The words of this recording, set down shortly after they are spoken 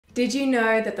Did you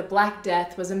know that the Black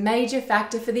Death was a major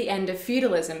factor for the end of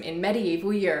feudalism in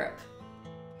medieval Europe?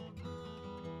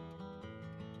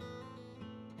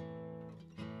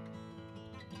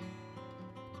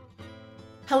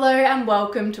 Hello and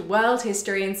welcome to World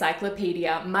History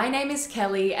Encyclopedia. My name is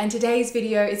Kelly and today's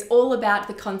video is all about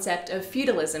the concept of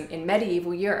feudalism in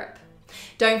medieval Europe.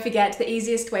 Don't forget, the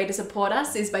easiest way to support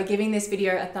us is by giving this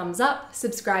video a thumbs up,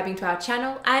 subscribing to our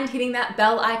channel, and hitting that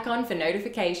bell icon for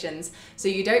notifications so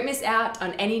you don't miss out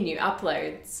on any new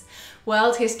uploads.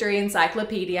 World History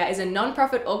Encyclopedia is a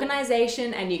non-profit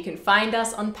organisation and you can find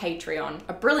us on Patreon,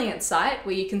 a brilliant site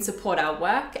where you can support our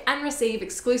work and receive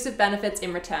exclusive benefits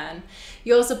in return.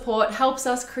 Your support helps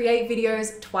us create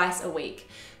videos twice a week.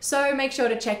 So make sure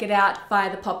to check it out via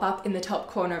the pop-up in the top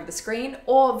corner of the screen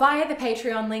or via the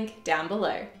Patreon link down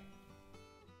below.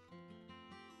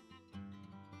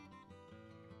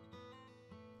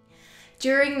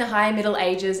 During the High Middle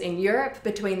Ages in Europe,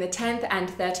 between the 10th and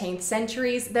 13th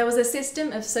centuries, there was a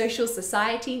system of social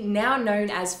society now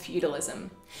known as feudalism.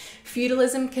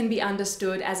 Feudalism can be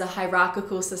understood as a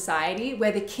hierarchical society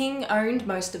where the king owned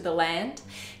most of the land.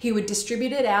 He would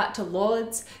distribute it out to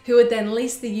lords, who would then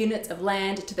lease the units of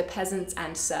land to the peasants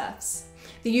and serfs.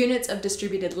 The units of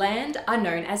distributed land are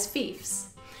known as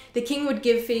fiefs. The king would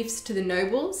give fiefs to the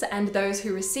nobles, and those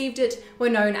who received it were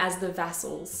known as the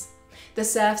vassals. The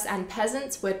serfs and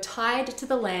peasants were tied to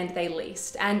the land they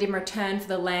leased, and in return for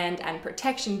the land and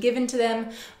protection given to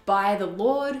them by the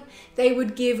lord, they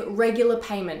would give regular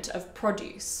payment of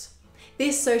produce.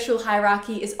 This social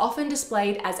hierarchy is often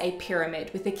displayed as a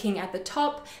pyramid, with the king at the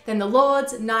top, then the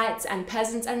lords, knights, and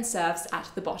peasants and serfs at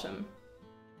the bottom.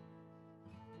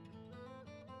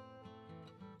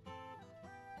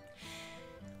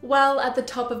 Well, at the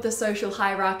top of the social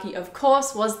hierarchy, of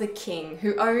course, was the king,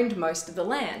 who owned most of the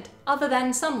land, other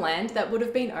than some land that would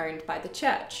have been owned by the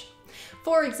church.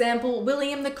 For example,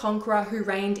 William the Conqueror, who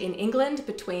reigned in England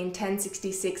between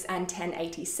 1066 and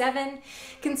 1087,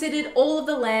 considered all of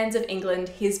the lands of England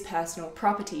his personal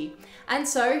property, and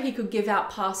so he could give out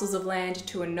parcels of land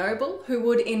to a noble who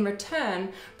would in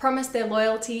return promise their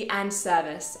loyalty and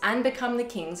service and become the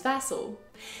king's vassal.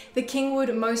 The king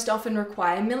would most often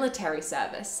require military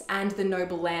service, and the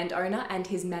noble landowner and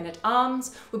his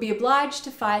men-at-arms would be obliged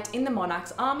to fight in the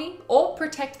monarch's army or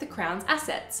protect the crown's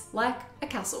assets, like a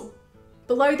castle.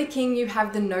 Below the king you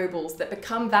have the nobles that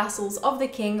become vassals of the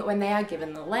king when they are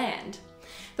given the land.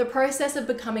 The process of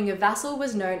becoming a vassal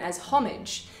was known as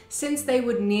homage, since they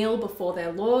would kneel before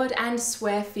their lord and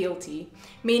swear fealty,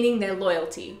 meaning their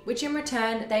loyalty, which in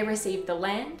return they received the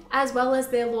land as well as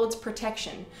their lord's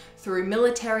protection through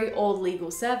military or legal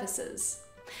services.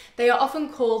 They are often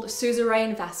called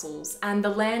suzerain vassals, and the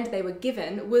land they were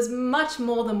given was much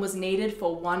more than was needed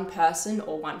for one person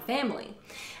or one family,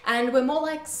 and were more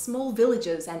like small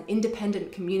villages and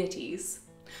independent communities.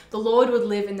 The lord would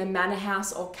live in the manor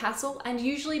house or castle, and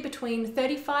usually between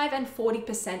 35 and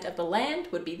 40% of the land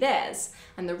would be theirs,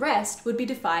 and the rest would be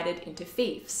divided into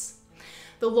fiefs.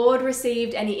 The lord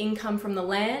received any income from the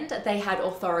land, they had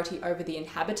authority over the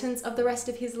inhabitants of the rest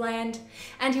of his land,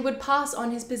 and he would pass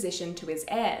on his position to his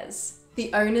heirs.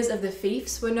 The owners of the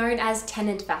fiefs were known as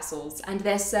tenant vassals, and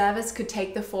their service could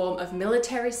take the form of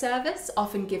military service,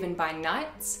 often given by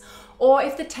knights, or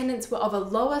if the tenants were of a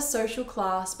lower social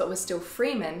class but were still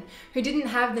freemen who didn't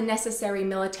have the necessary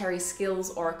military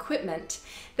skills or equipment,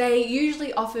 they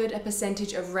usually offered a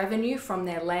percentage of revenue from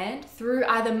their land through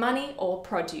either money or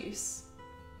produce.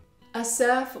 A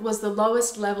serf was the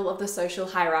lowest level of the social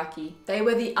hierarchy. They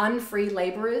were the unfree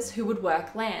labourers who would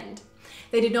work land.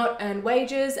 They did not earn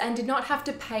wages and did not have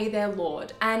to pay their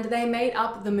lord, and they made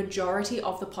up the majority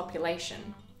of the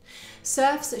population.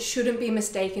 Serfs shouldn't be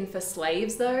mistaken for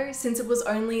slaves though, since it was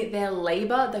only their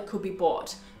labour that could be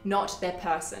bought, not their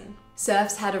person.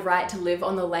 Serfs had a right to live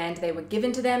on the land they were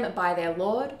given to them by their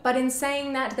lord, but in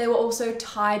saying that they were also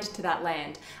tied to that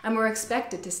land and were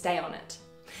expected to stay on it.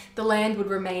 The land would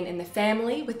remain in the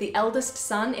family, with the eldest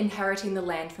son inheriting the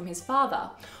land from his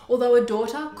father, although a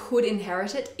daughter could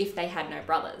inherit it if they had no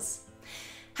brothers.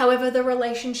 However, the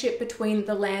relationship between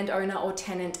the landowner or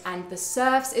tenant and the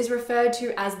serfs is referred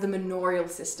to as the manorial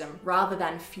system rather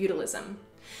than feudalism.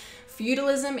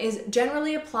 Feudalism is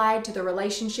generally applied to the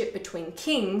relationship between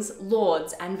kings,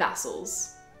 lords, and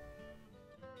vassals.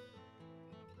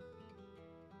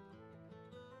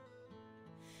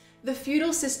 The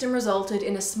feudal system resulted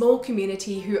in a small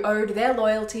community who owed their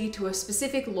loyalty to a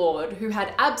specific lord who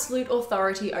had absolute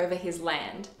authority over his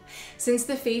land. Since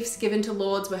the fiefs given to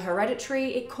lords were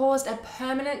hereditary, it caused a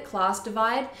permanent class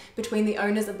divide between the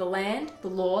owners of the land, the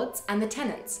lords, and the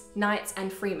tenants, knights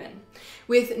and freemen,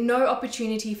 with no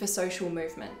opportunity for social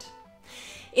movement.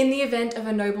 In the event of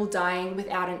a noble dying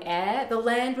without an heir, the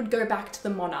land would go back to the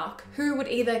monarch, who would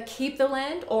either keep the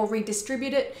land or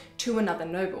redistribute it to another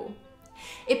noble.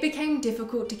 It became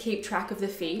difficult to keep track of the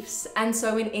fiefs, and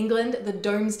so in England the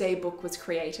Domesday Book was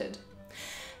created.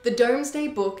 The Domesday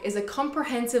Book is a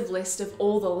comprehensive list of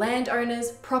all the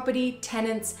landowners, property,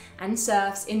 tenants, and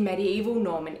serfs in medieval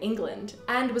Norman England,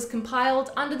 and was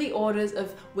compiled under the orders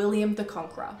of William the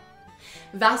Conqueror.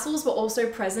 Vassals were also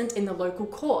present in the local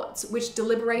courts, which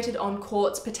deliberated on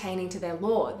courts pertaining to their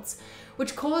lords,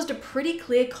 which caused a pretty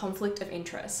clear conflict of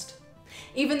interest.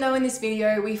 Even though in this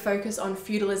video we focus on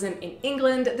feudalism in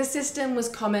England, the system was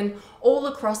common all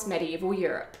across medieval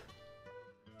Europe.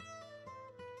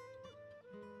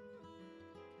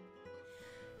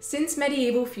 Since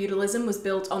medieval feudalism was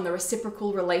built on the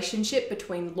reciprocal relationship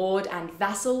between lord and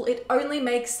vassal, it only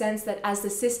makes sense that as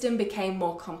the system became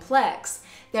more complex,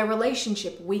 their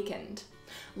relationship weakened.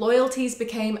 Loyalties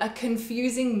became a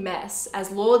confusing mess as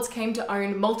lords came to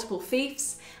own multiple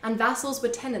fiefs and vassals were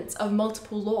tenants of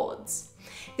multiple lords.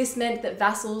 This meant that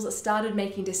vassals started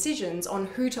making decisions on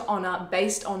who to honour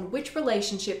based on which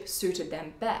relationship suited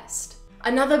them best.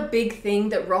 Another big thing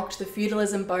that rocked the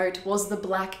feudalism boat was the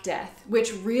Black Death,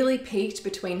 which really peaked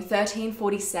between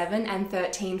 1347 and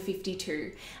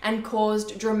 1352 and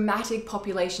caused dramatic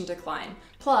population decline,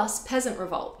 plus peasant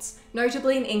revolts,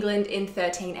 notably in England in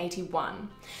 1381.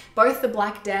 Both the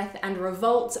Black Death and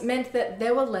revolts meant that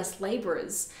there were less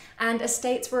labourers, and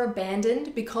estates were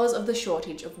abandoned because of the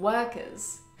shortage of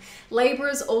workers.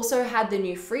 Labourers also had the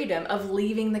new freedom of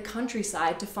leaving the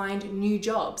countryside to find new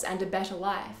jobs and a better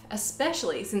life,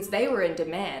 especially since they were in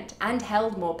demand and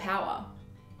held more power.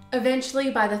 Eventually,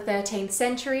 by the 13th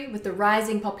century, with the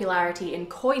rising popularity in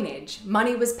coinage,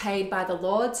 money was paid by the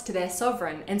lords to their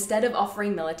sovereign instead of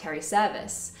offering military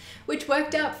service, which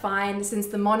worked out fine since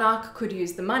the monarch could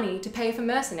use the money to pay for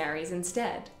mercenaries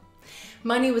instead.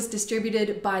 Money was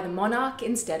distributed by the monarch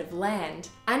instead of land,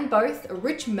 and both a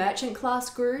rich merchant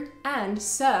class grew and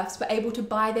serfs were able to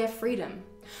buy their freedom.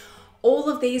 All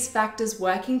of these factors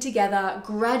working together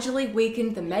gradually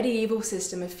weakened the medieval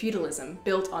system of feudalism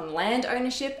built on land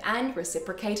ownership and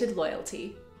reciprocated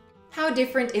loyalty. How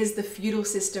different is the feudal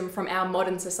system from our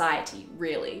modern society,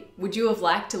 really? Would you have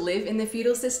liked to live in the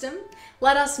feudal system?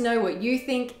 Let us know what you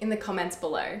think in the comments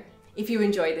below. If you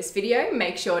enjoyed this video,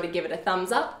 make sure to give it a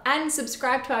thumbs up and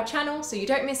subscribe to our channel so you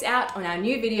don't miss out on our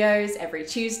new videos every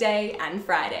Tuesday and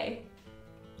Friday.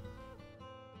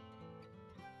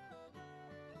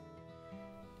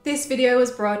 This video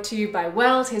was brought to you by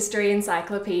World History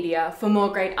Encyclopedia. For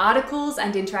more great articles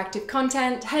and interactive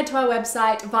content, head to our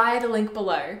website via the link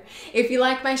below. If you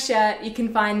like my shirt, you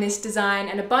can find this design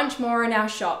and a bunch more in our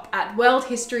shop at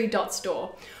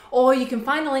worldhistory.store, or you can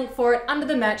find the link for it under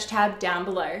the merch tab down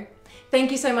below. Thank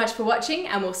you so much for watching,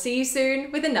 and we'll see you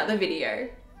soon with another video.